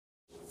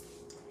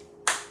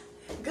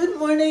Good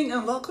morning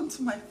and welcome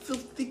to my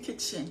filthy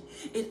kitchen.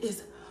 It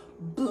is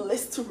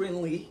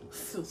blisteringly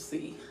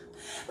filthy.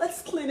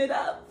 Let's clean it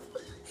up.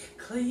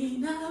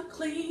 Clean up,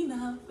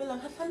 we'll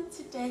have fun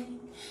today.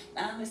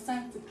 Now it's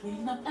time to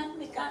clean up and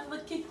make our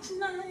kitchen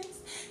nice.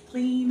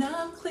 Clean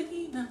up,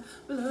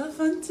 we'll have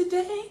fun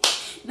today.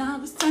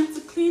 Now it's time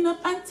to clean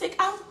up and take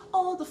out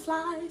all the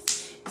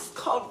flies. It's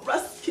called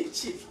Rust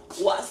Kitchen.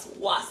 Wash.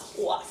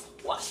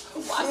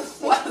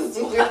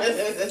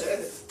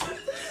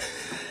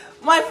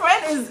 My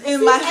friend is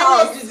in my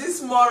house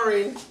this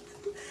morning.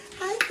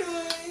 Hi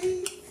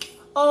guys.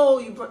 Oh,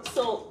 you brought,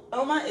 so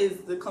Elma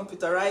is the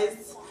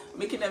computerized,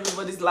 making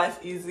everybody's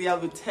life easier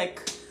with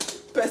tech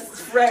best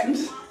friend.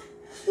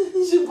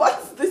 She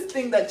bought this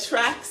thing that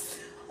tracks.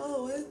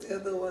 Oh, where's the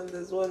other one?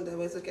 There's one there.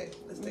 It's okay.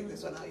 Let's take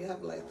this one out. You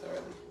have light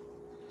already.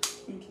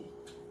 Okay.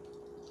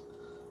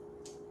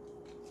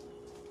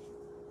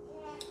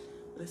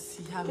 Let's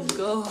see how it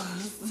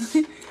goes.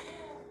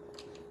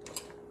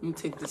 Let me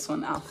take this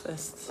one out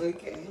first.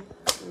 Okay.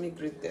 Let me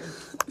greet them.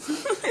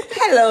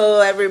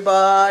 Hello,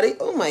 everybody.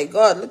 Oh my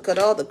God, look at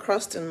all the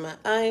crust in my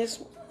eyes.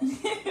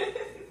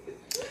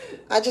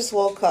 I just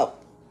woke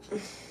up.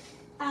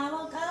 I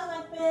woke up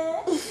like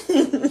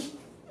this.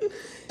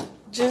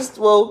 Just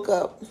woke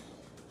up.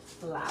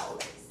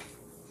 Flowers.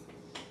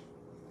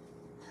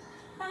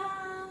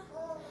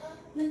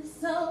 Looks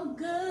so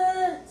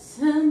good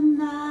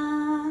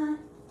tonight.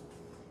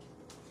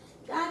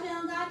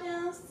 Goddamn,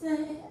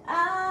 say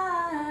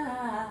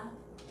ah.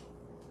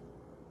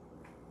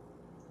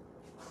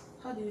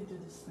 How do you do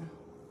this now?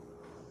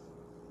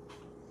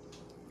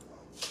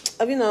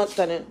 Have you not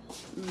done it?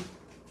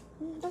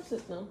 That's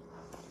it now.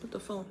 Put the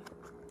phone.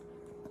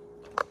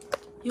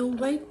 You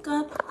wake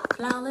up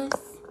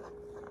flawless.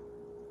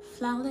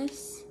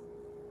 Flawless.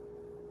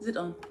 Is it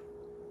on?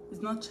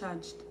 It's not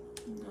charged.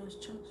 No, it's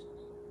charged.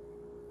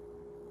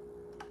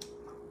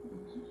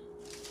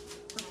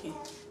 Okay.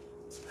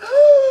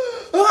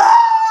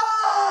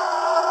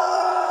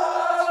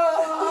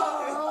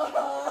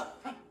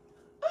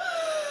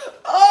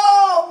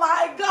 Oh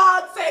my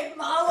God,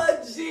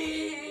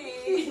 technology!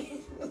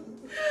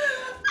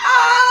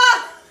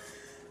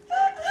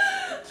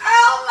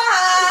 Elma!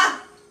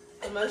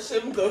 I'm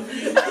ashamed of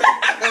you.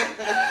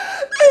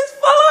 He's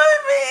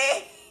following me!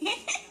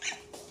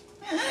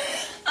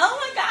 Oh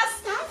my God,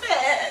 stop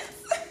it!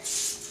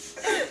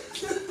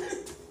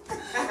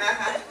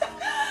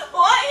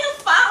 Why are you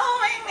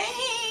following me?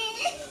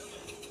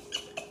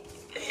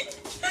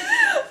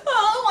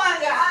 Oh my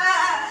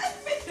God!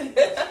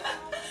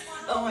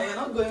 Oh my, you're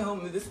not going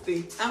home with this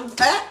thing. I'm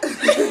back.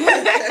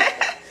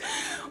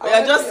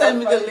 Yeah, just send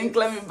me the link,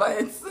 let me buy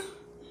it.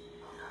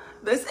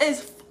 This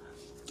is,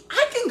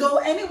 I can go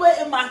anywhere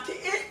in my kit.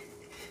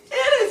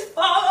 It is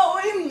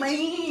following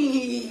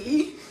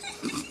me.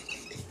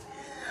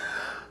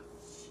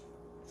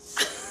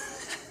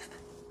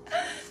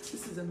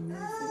 This is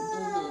amazing.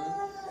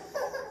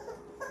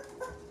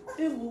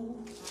 Ew.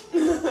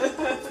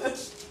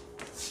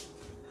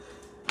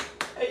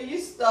 Are you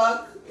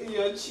stuck in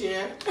your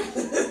chair?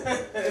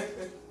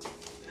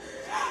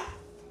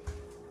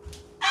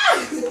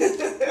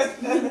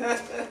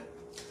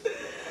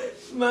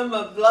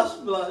 Mama,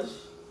 blush.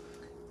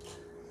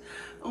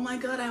 Oh my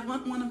God, I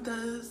want one of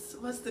those.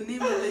 What's the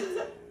name of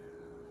it?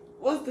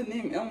 What's the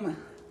name, Elma?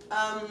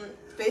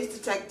 Face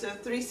detector,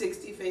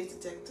 360 face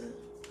detector.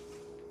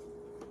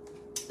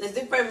 There's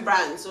different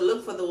brands, so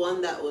look for the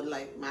one that would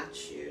like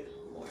match you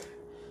more.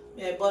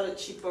 Yeah, I bought a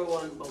cheaper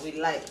one, but we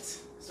liked,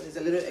 so it's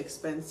a little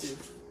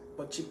expensive,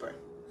 but cheaper.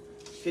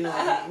 If you know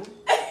what I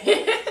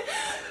mean.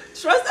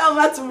 Trust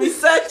Elma to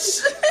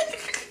research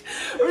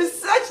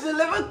the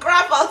living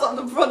crap out on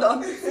the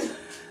product.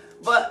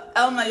 But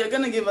Elma, you're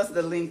gonna give us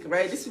the link,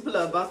 right? These people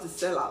are about to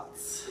sell out.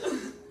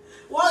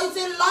 Well, it's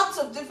in lots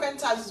of different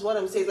types is what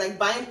I'm saying. It's like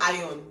buying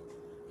iron.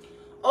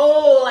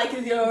 Oh, like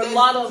is there a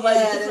lot of like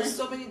yeah, different... there's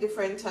so many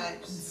different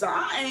types.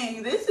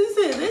 Dang, this is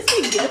it. This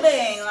is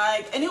giving.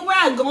 Like anywhere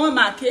I go in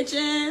my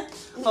kitchen.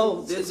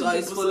 Oh, this why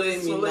it's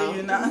following me now.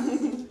 You now.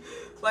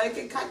 But I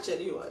can catch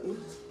anyone.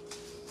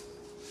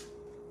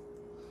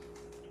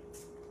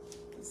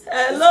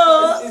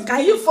 Hello,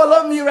 can you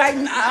follow me right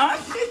now?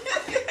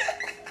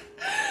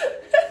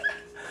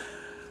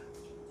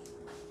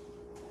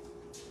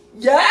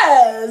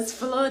 Yes,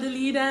 follow the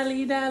leader,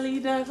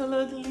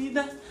 follow the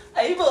leader.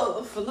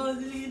 Able, follow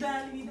the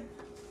leader.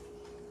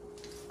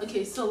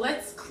 Okay, so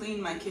let's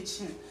clean my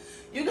kitchen.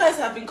 You guys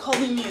have been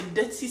calling me a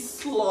dirty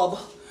slob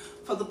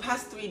for the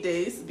past 3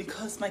 days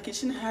because my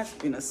kitchen has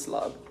been a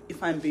slob,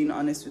 if I'm being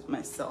honest with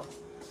myself.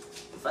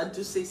 If I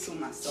do say so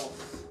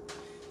myself.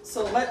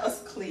 So let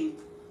us clean.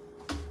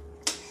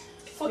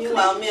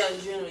 Meanwhile, me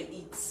and June will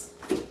eat.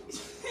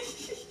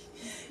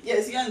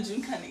 Yes, you and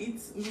June can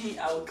eat. Me,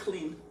 I will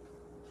clean.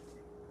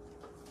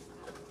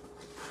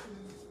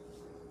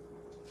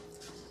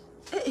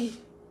 Hey,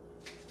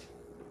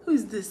 who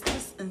is this?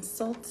 This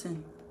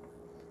insulting.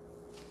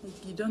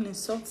 Like, you don't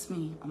insult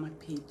me on my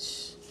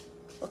page.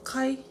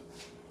 Okay?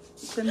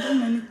 You can do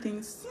many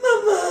things.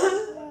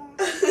 Mama!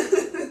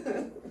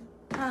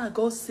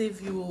 God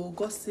save you.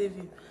 God save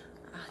you.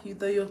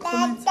 Your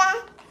comments.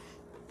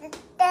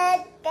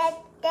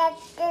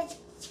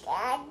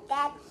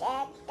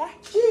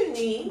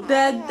 Junie.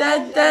 I'm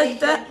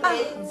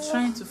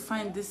trying to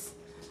find this.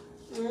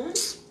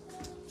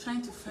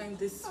 Trying to find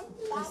this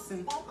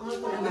person.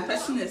 And the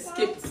person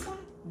escaped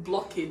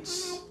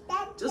blockage.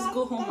 Just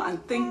go home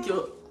and thank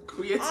your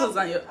creators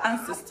and your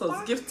ancestors.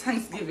 Give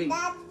thanksgiving.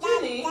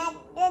 Junie.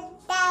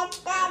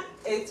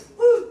 It's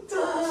food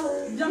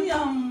time. Yum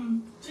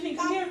yum. Junie,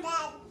 come here.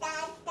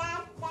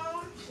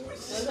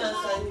 She doesn't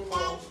answer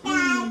anymore.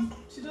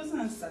 She doesn't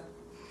answer.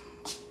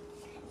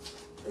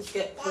 Let's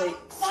get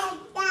plates.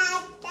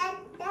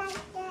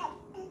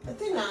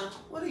 Athena,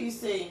 what are you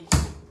saying?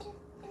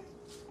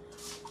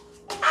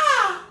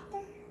 Ah!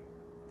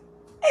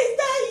 Is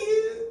that you?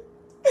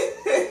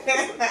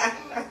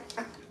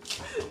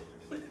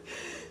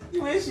 The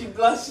way she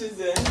blushes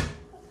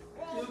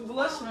You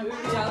blush my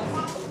baby out.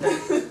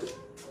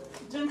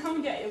 June,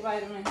 come get your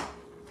vitamin.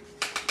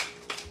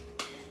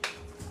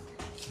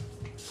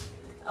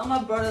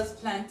 Elma brought us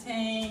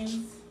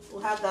plantains.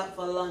 We'll have that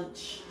for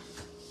lunch.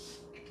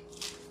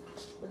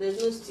 But there's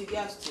no stew, you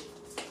have stew.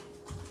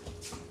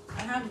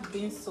 I have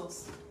bean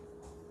sauce.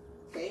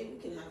 Okay, we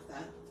can have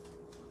that.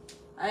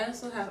 I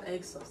also have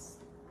egg sauce.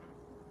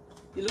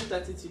 You looked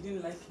at it, you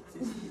didn't like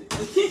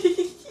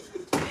it.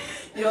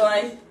 You're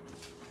like,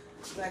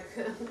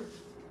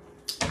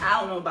 I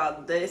don't know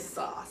about this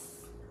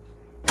sauce.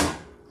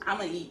 I'm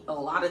gonna eat a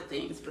lot of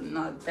things, but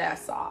not that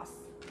sauce.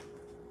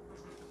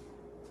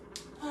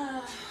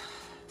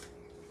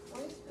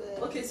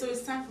 Okay, so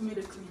it's time for me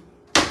to clean.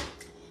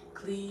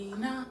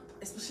 Clean up,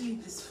 especially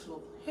this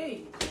floor.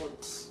 Hey,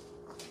 God.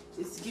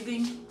 It's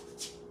giving.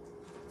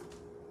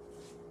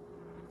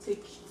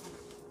 Take.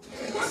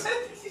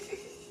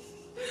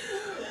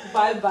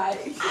 Bye bye.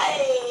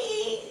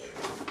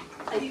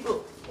 There you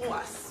go.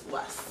 Was.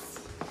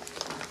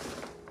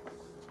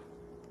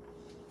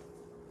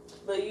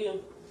 But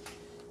you're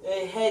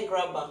a hair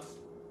grabber.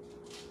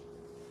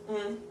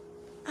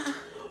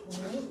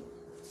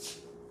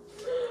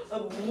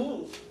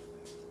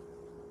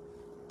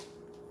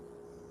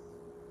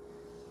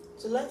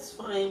 So let's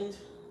find,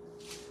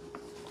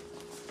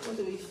 what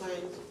do we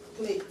find?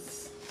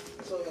 Plates.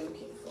 That's what we're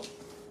looking for.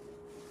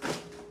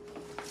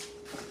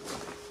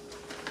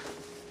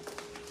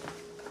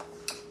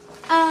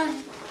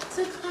 I'm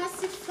too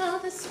classy for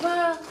this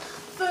world,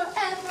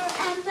 forever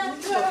and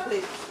ever.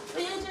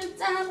 With your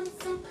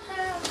diamonds and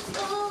pearls,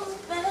 oh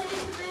baby.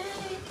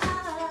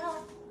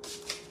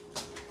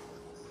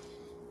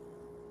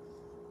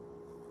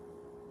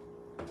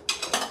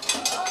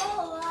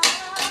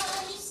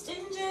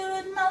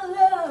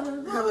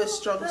 I have a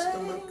strong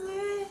stomach.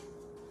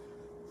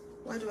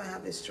 Why do I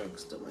have a strong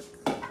stomach?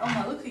 Oh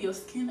my, look at your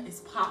skin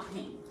is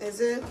popping. Is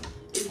it?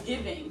 It's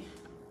giving.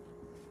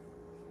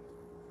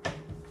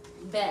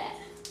 Bad.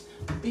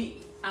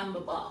 B, I'm the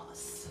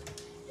boss.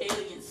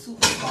 Alien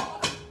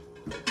superstar.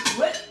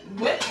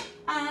 What?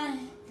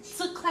 I'm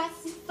too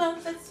classy for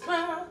this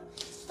world.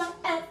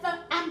 Forever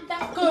I'm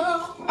that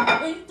girl.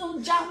 With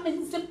those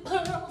diamonds and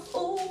pearls.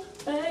 Oh,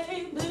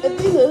 baby.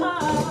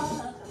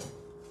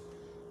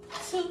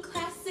 Too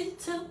classy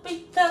to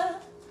be the.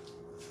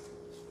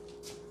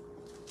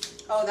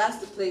 Oh, that's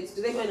the plates.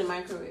 Do they go in the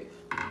microwave?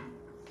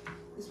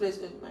 This plate's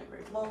going in the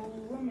microwave. Well, we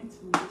want me to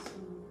do this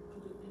one.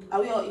 Are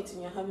we all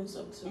eating? You're having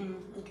some too?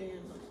 Okay,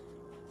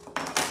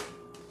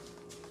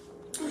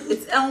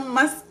 It's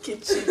Elma's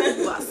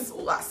kitchen.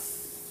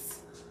 Was.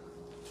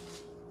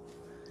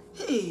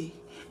 Hey,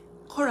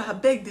 Korra, I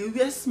beg they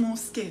wear small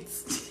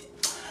skirts.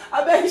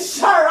 I beg,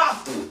 shut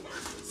up.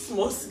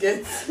 Small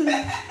skirts.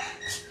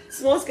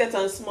 Small skirts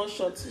and small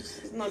shorts.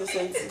 It's not the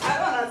same thing. I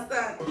don't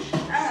understand.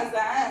 I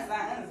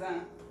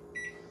understand.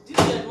 You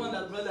are the one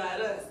that brother. I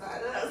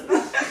don't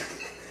understand.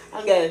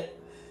 Okay.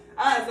 I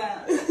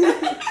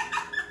understand.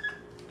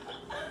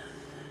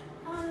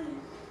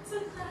 I'm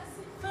too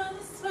classy for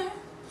this world.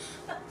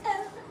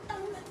 Forever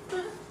I'm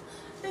never.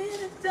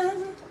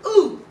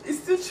 Ooh, it's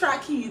still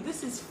tracking you.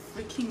 This is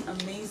freaking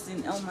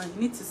amazing, Elma.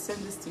 You need to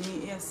send this to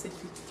me ASAP.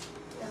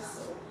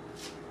 Yes,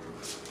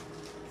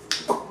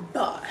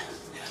 Bar.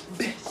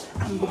 Bitch,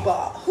 I'm the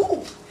bar.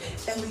 Who?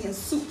 Alien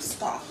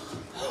superstar.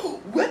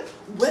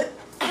 What?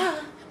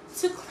 I'm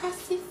too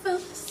classy for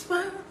this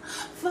world.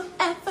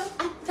 Forever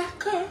I'm that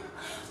girl.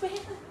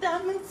 With the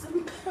diamonds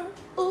and pearls.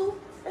 Ooh,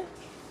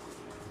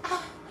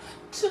 I'm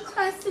too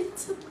classy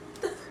to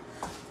the.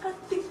 I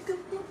think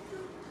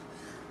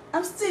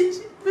I'm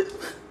stingy, but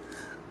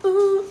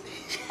ooh.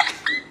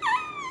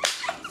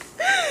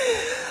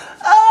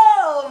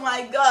 Oh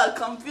my God,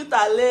 computer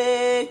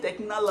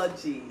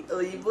technology,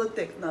 Oyibo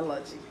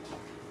technology.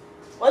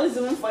 What is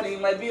even funny?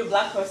 It might be a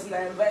black person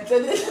that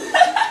invented it.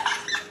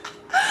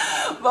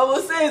 But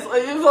we'll say it's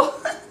Oyibo.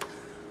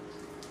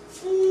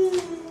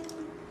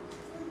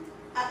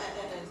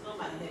 It's not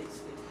my head.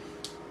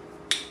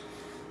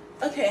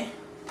 Okay.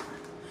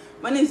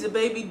 When is the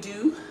baby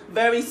due?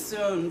 Very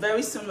soon.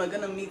 Very soon we're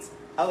gonna meet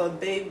our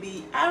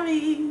baby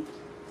Ari.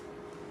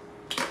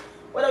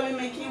 What are we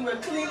making? We're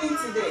cleaning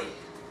today.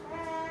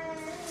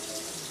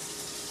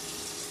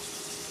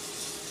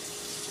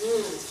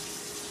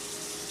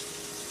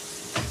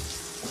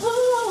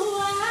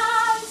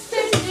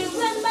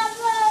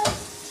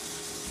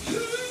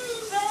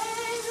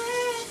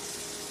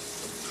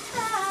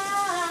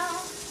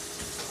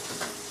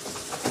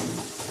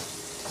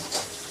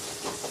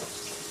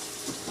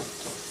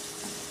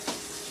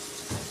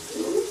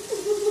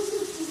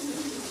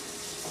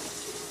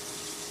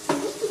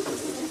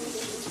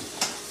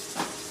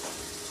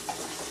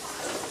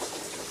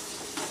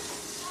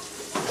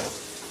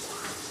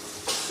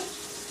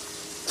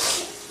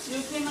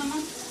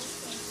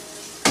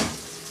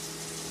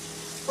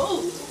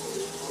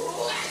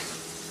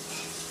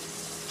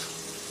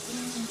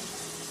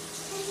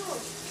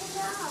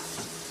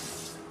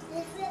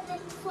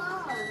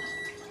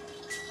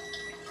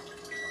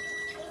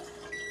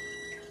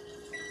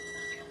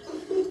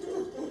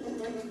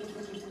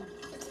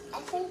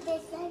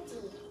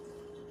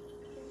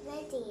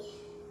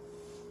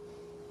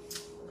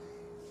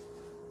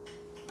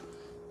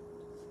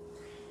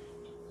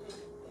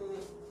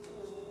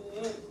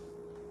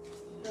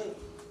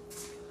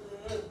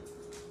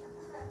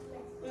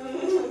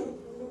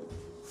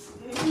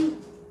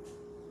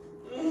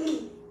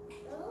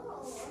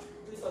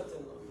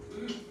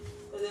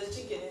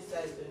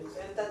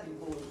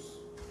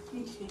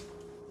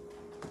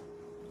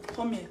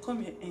 Come here,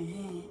 come here.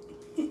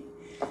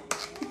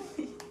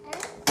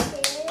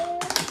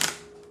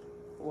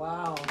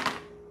 Wow.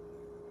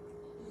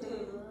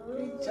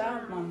 Good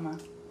job, Mama.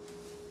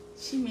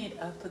 She made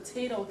a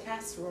potato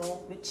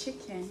casserole with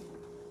chicken.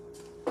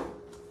 I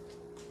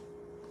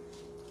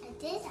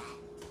did that.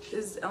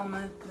 This is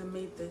Elma that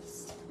made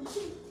this.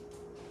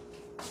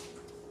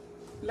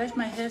 Like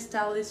my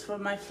hairstylist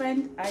from my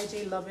friend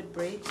IJ Love It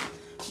Braids.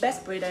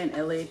 Best braider in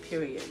LA,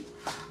 period.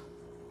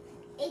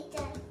 It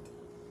did.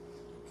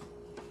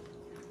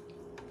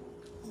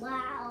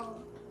 Wow.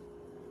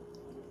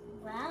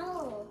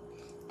 Wow.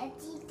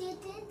 Auntie did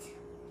it?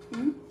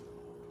 Hmm?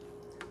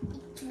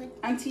 It would.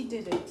 Auntie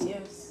did it,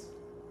 yes.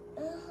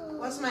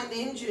 What's my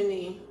name,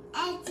 Junie?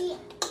 Auntie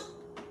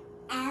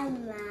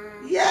Emma.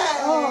 Yay!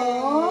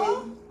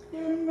 Oh, you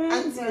remember.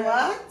 Auntie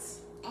what?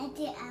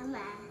 Auntie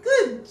Emma.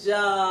 Good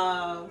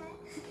job.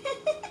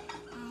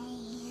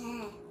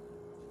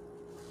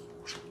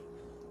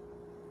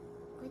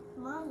 What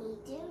mommy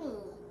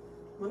doing?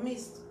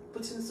 Mommy's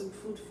putting some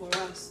food for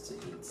us to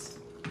eat.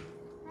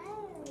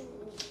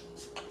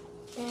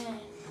 Yeah.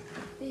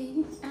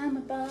 I'm a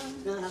bar.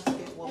 You're gonna have to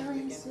get warm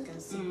again. You can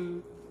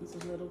see It's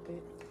a little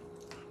bit.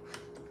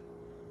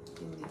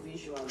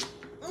 individually.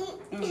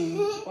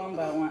 One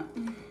by one.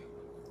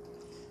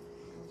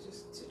 I'll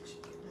just touch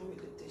it. How we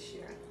do this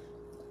here?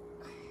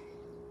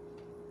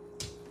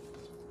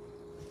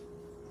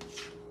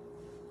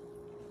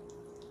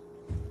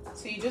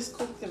 So you just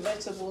cook the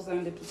vegetables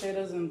and the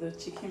potatoes and the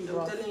chicken I'm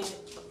broth. telling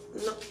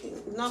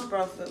you, not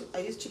broth. I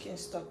use chicken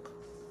stock.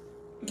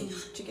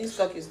 Chicken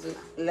stock is the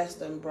less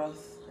than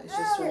broth. It's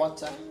just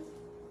water.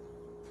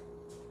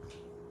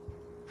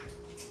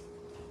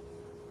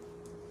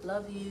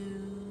 Love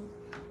you.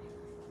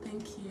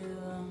 Thank you,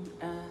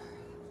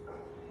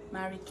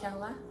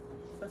 Marikella,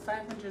 for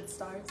 500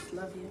 stars.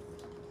 Love you.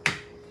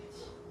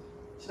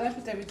 Should I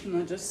put everything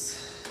or just...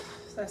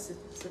 That's it.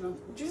 It's enough.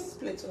 Do you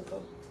plate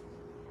uncle?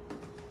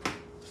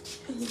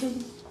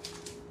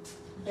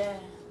 Yeah.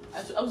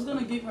 I was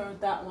gonna give her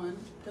that one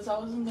because I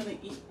wasn't gonna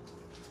eat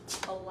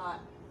a lot.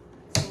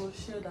 So we'll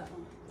share that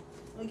one.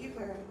 I'll give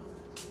her.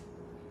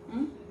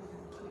 Hmm?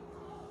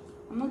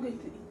 I'm not going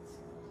to eat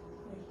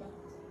like that.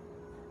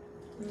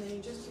 And then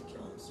you just take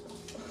your own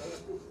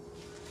spoon.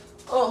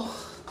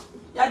 Oh,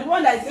 you're the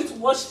one that is going to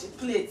wash the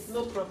plates.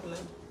 No problem.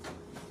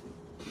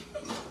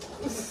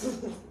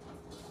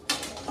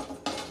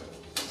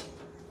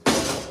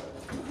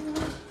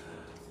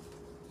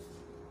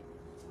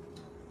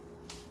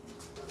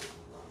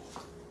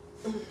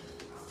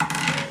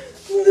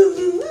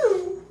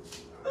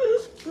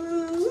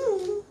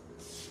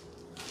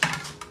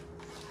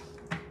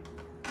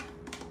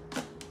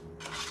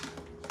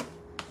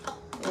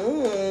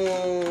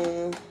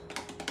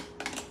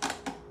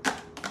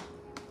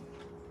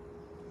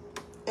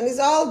 And it's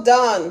all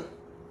done.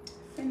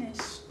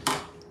 Finished.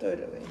 Throw it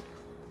away.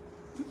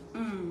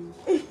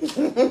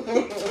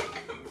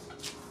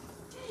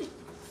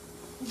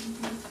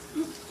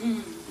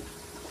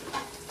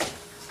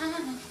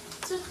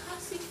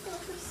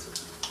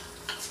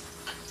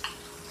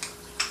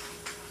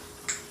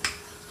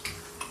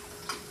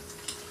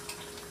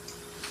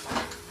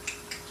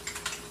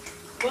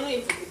 Only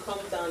if it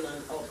comes down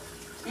and up.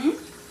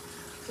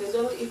 So it's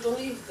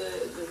only if the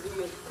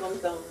video comes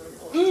down and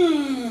up.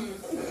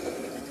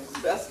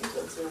 That's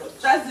too much.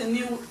 That's the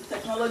new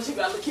technology we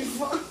are looking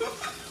for.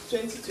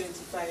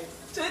 2025.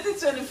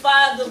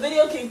 2025, the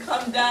video can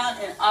come down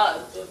and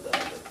up.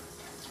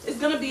 It's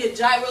gonna be a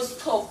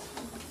gyroscope.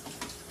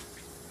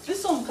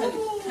 This one can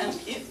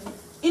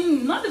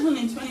not even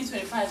in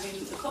 2025,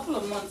 in a couple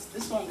of months,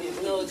 this one will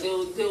be. No,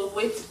 they'll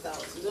wait it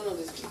out. You don't know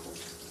these people.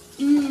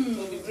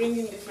 They'll be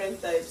bringing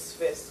different types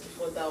first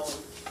before that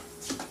one.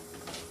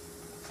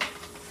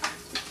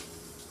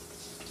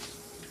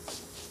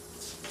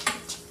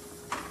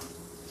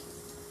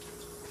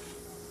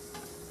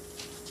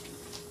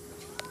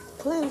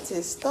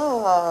 Plenty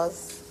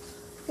stars.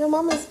 Your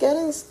mom is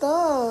getting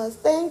stars.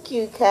 Thank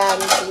you,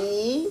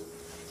 Candy.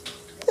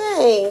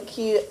 Thank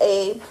you,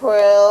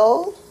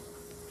 April.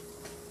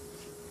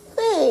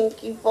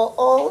 Thank you for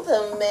all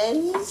the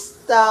many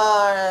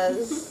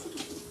stars.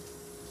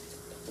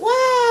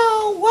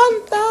 Wow,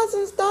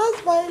 1,000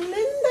 stars by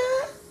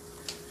Linda.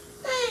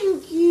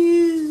 Thank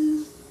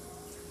you.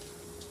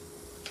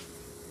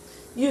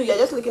 You're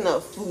just looking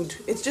at food.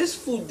 It's just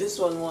food this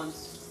one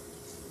wants.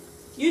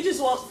 You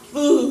just want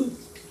food.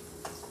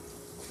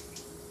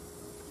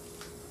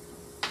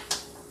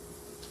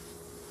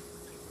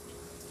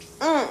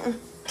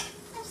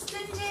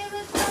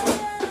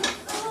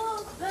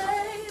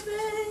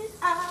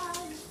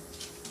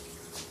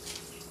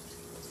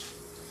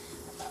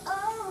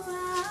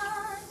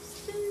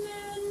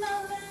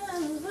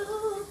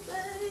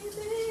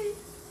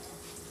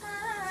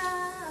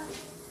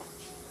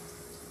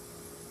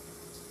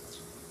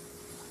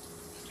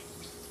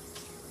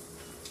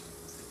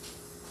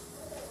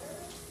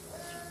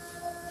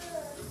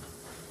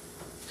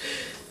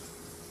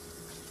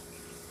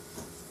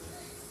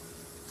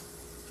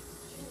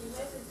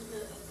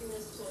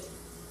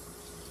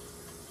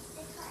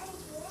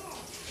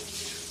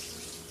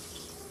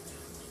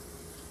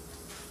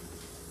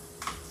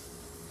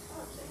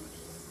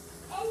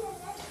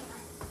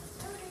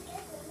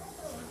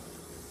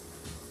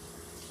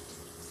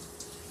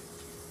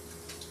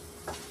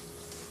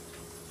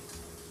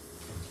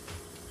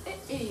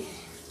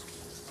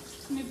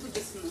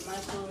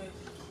 microwave.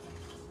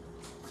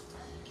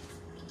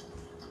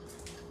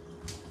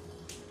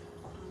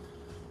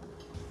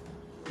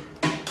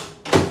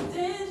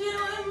 Did you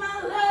in my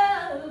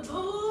love,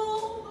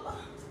 ooh,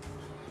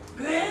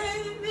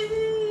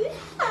 baby?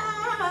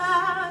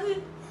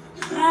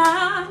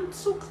 I'm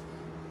too.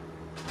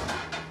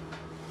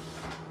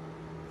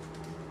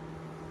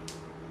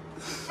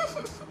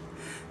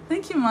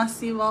 Thank you,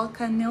 Marcy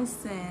Walker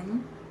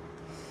Nielsen.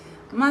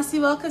 Marcy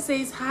Walker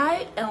says,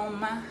 hi,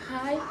 Elma.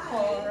 Hi,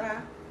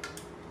 KORRA.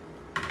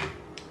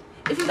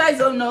 If you guys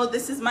don't know,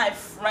 this is my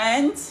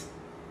friend,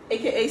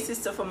 aka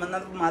sister from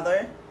another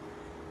mother.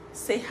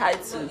 Say hi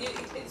to. No, it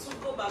will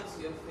go back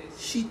to your face.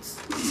 Sheets.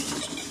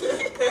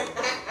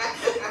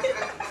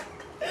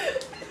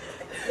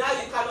 Now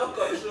you cannot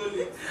control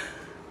it.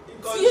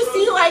 So you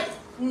see, like,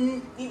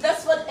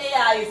 that's what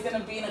AI is going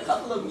to be in a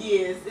couple of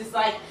years. It's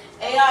like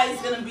AI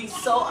is going to be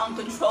so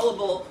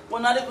uncontrollable, we're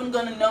not even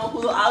going to know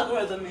who the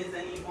algorithm is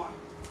anymore.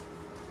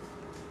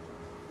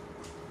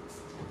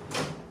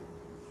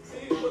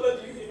 See, you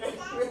followed you here.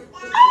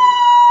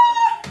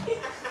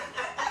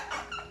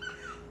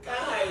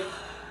 Guys.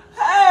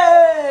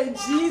 Hey,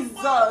 Jesus.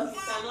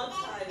 Cannot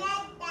hide.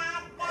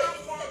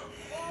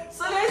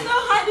 So there's no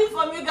hiding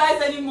from you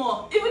guys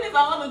anymore. Even if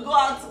I want to go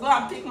out to go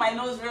and pick my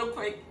nose real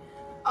quick.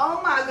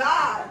 Oh my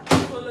God.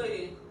 Follow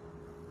you.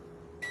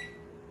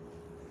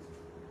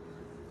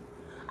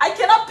 I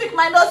cannot pick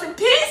my nose in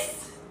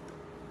peace.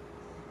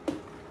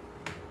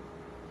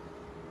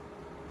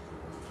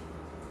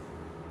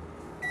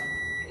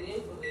 It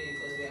didn't follow you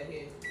because we are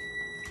here.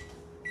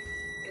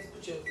 Let's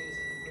put your face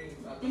and bring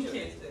it back. Put your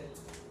Okay. face there.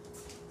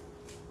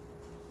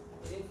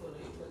 It didn't follow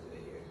you because we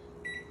are here.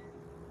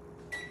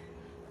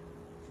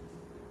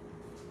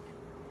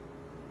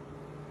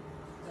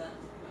 That.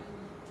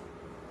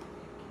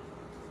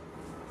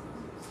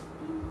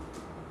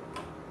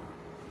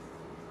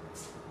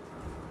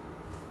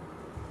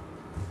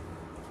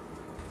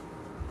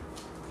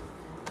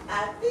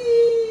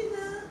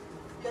 Athena,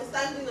 you're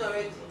standing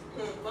already.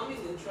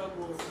 Mommy's in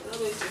trouble. I don't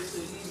know if she's to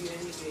leave you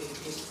anywhere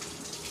again.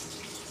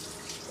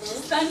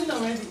 Standing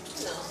already.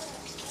 No.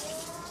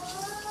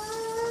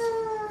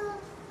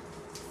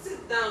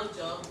 Sit down,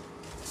 Joe.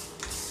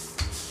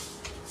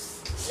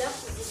 You have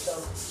to sit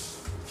down.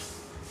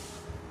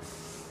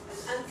 And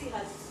auntie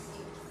has to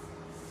sit.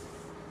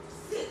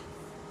 Sit.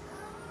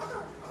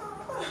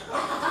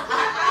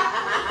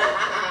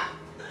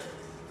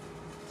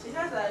 She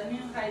has a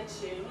new high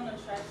chair. You want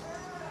to try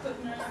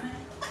putting her on it?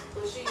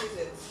 Will she use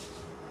it?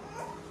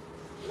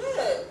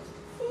 Look,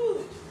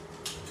 food.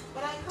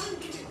 But I can't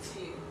give it to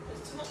you.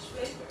 There's too much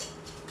flavor.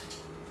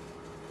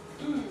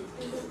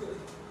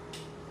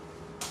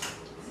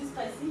 Is this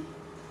spicy?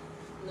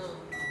 No.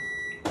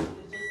 It's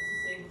just the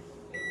same.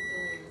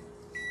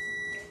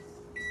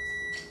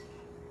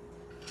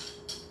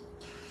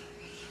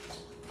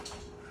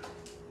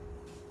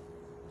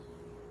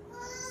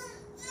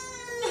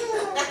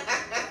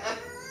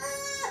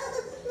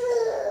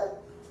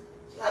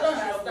 I don't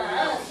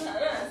understand.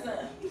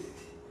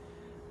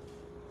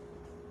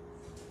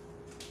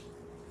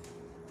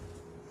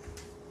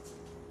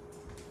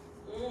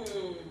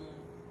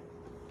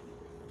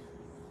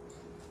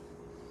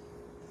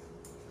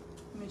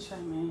 Let me try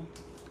mine.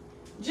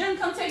 Jen,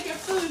 come take your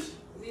food. Is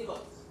it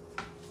hot?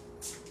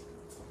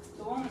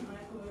 The one in the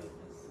microwave.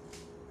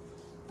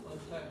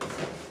 Okay.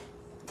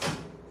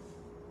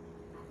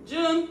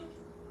 June.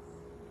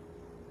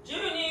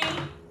 Junie!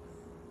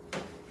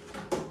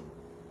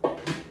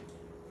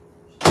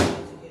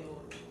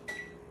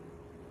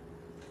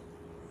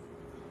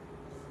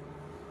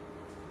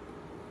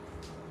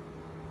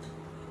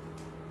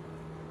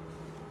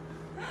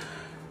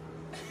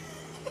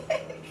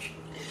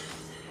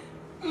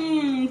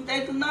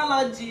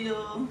 Technology.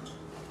 Oh.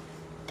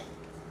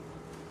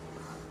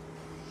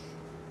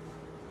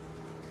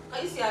 Can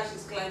you see how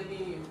she's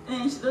climbing you?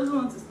 And she doesn't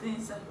want to stay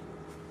inside.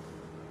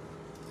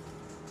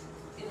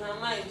 In her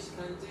mind, she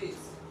can do it.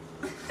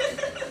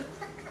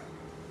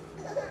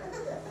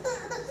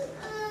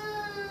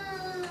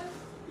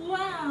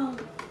 Wow.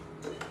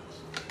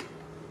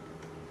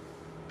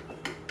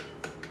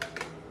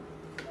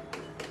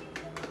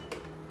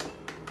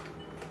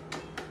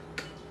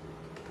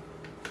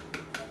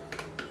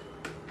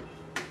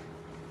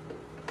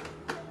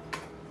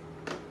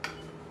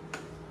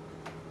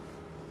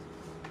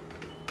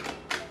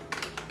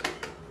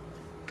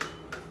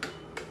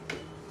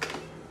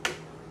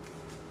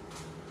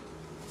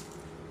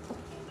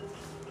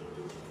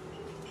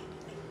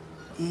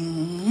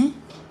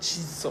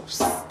 Jesus.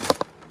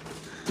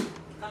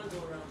 Can't go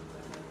around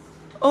like that.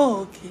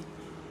 Oh, okay.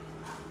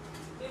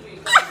 Maybe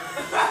you can.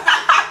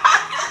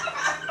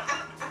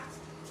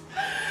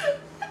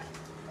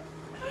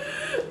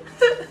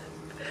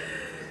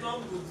 It's not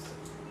good.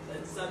 The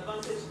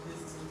disadvantage is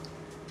this too.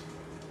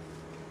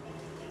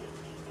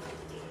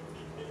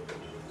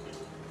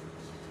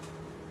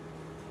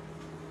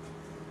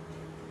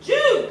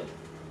 Jude!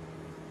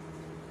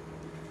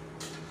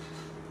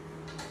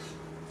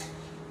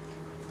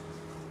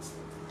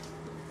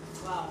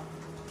 Wow.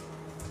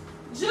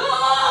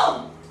 June!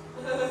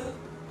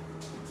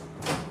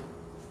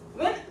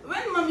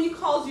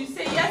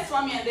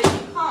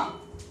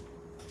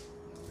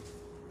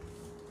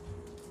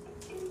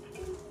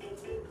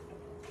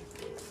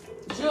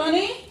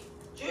 Junie?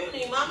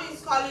 Junie, mommy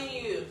is calling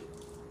you.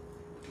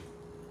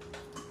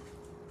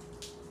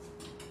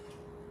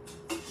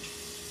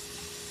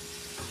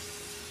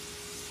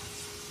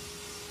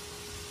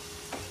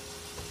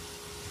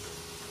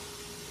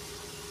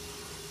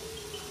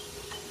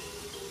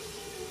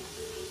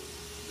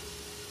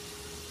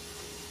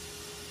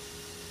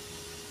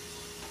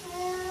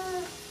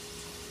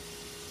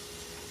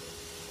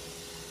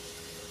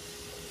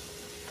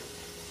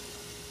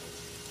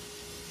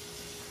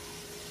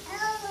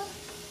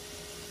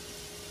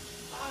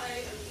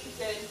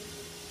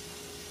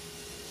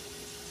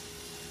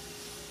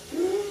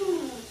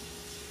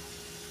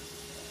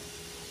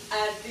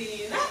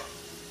 Adina.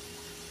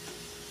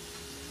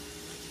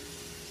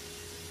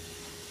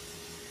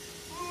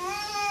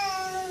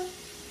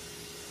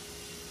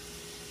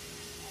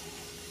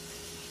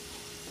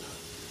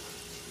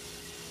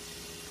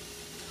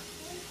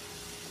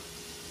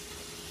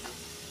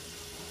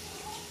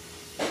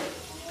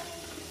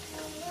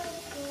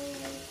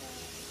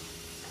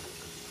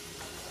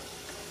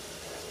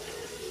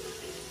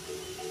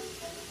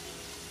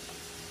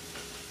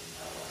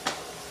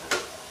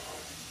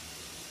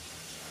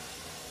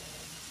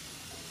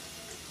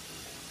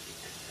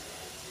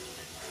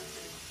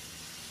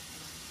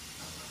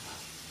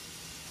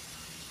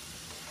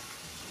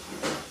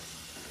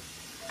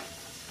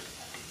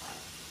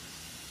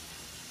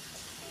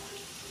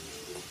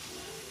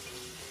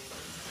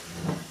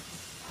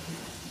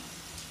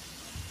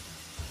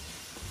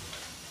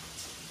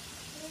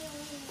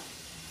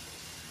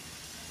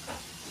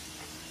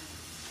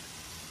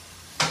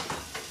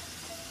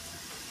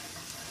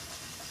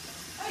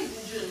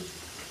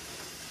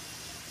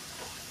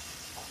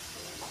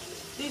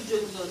 Leave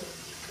June's on.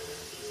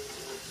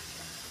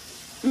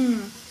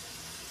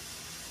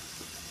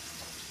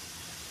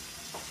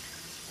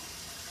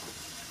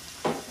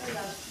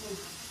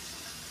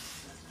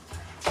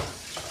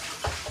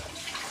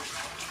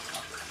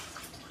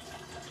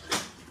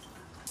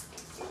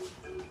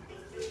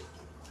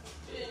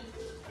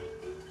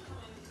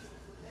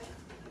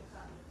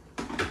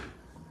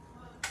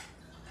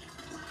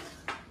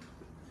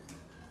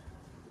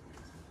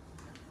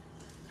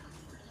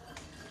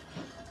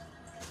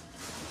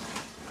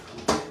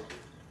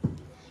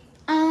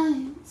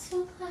 I'm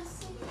so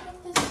classic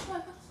of this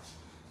world,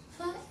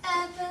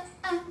 forever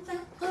and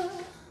ever.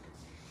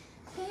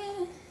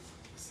 Yeah.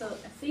 So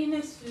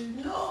Athena's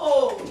food.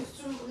 No,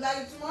 it's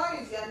like tomorrow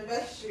is the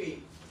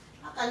anniversary.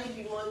 How can it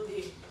be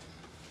Monday?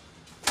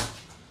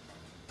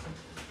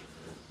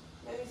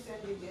 Let me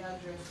send you the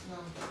address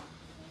now.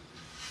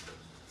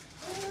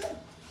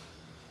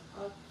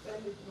 I'll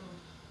send it now.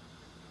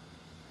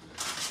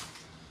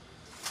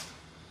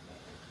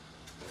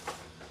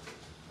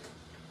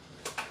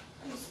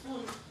 Hey,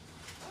 spoon.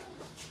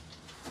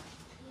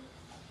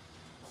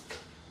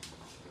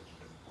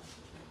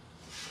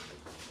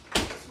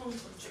 Spoon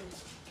for June.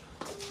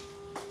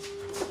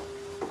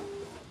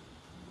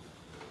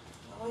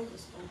 I like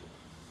this spoon.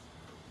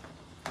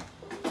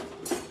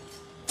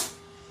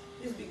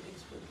 This big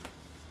spoon.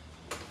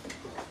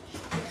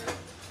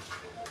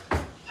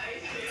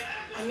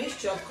 I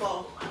missed your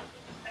call.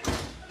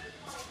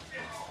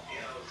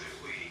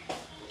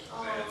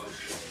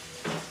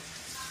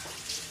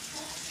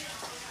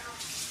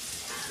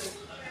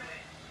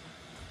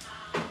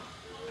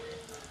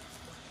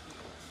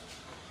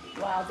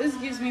 Wow, this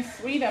gives me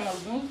freedom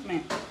of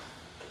movement.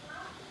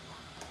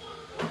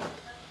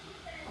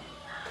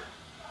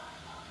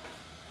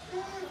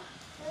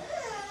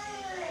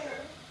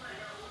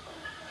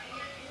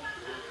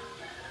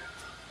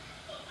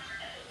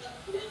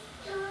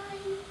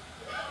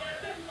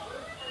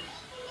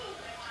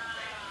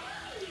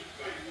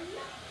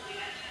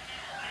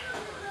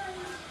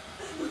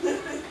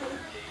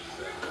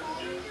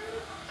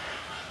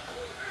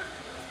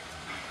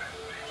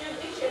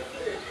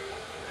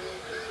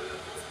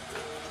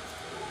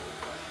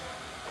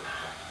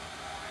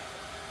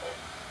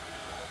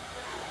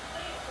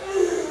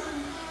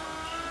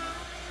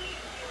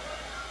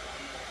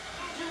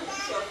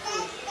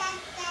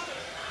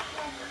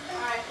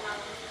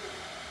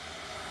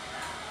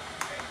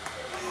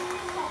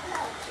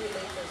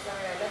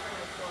 Sorry, I left my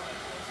phone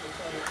into the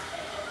toilet.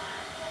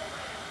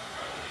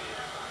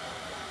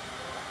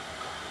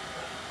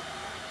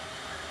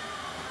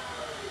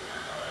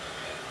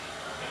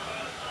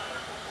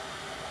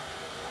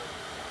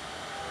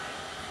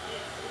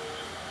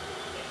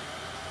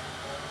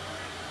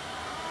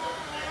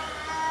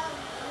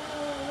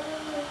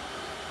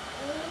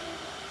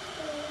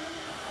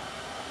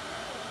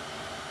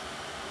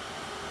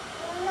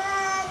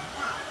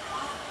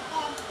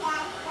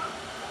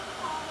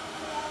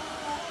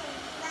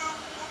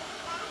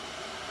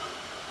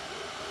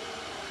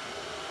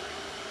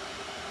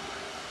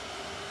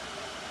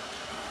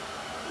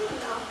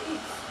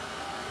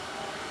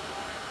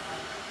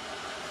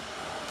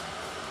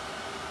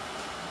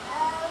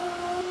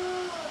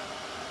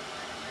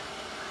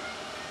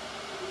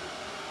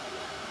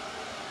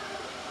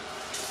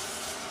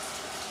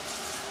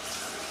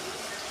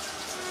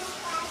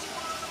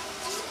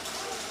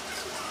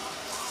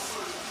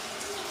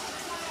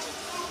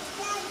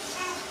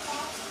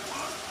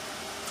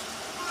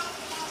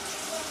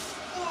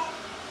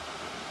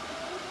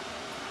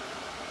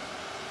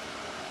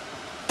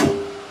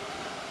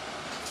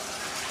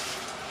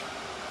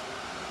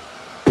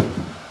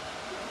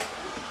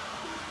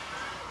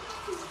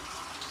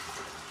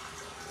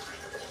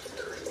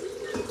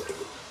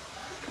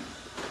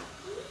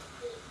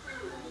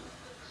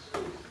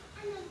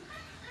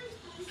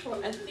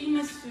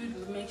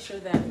 we make sure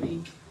that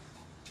we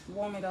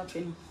warm it up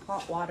in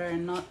hot water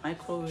and not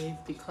microwave,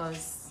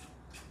 because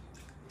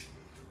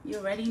you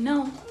already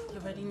know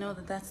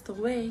that that's the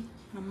way,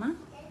 Mama.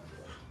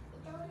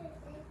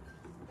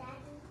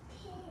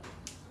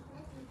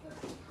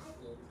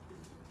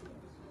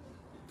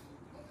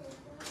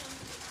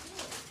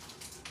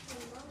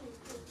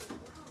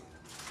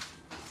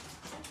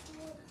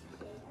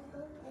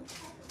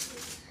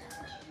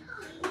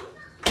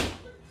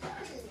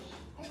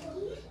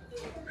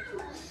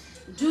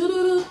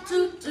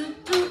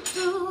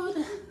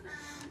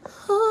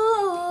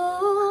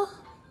 Oh.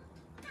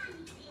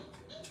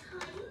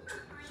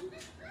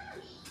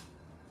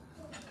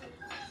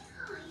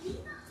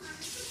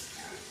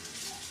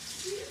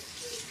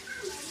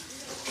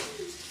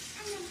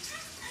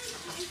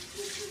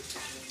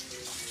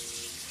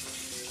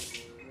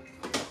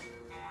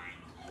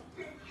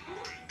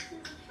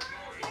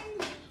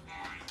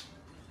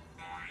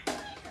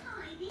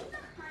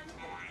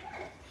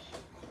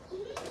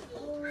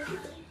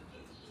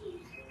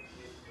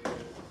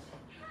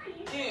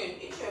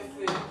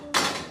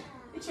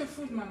 Eat your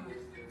food, Mama.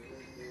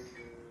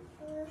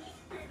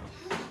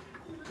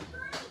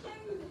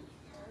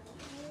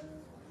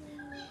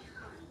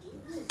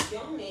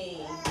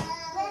 Yummy.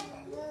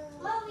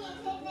 Mommy,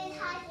 can they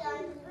hide you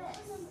on the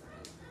bus?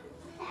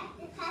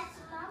 That's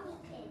mommy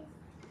kid.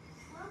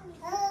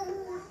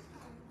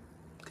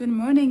 Good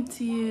morning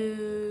to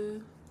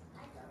you. I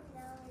don't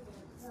know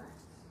the bus.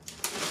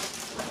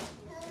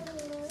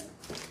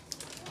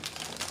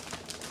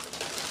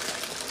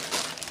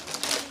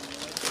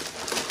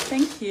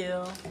 Thank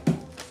you.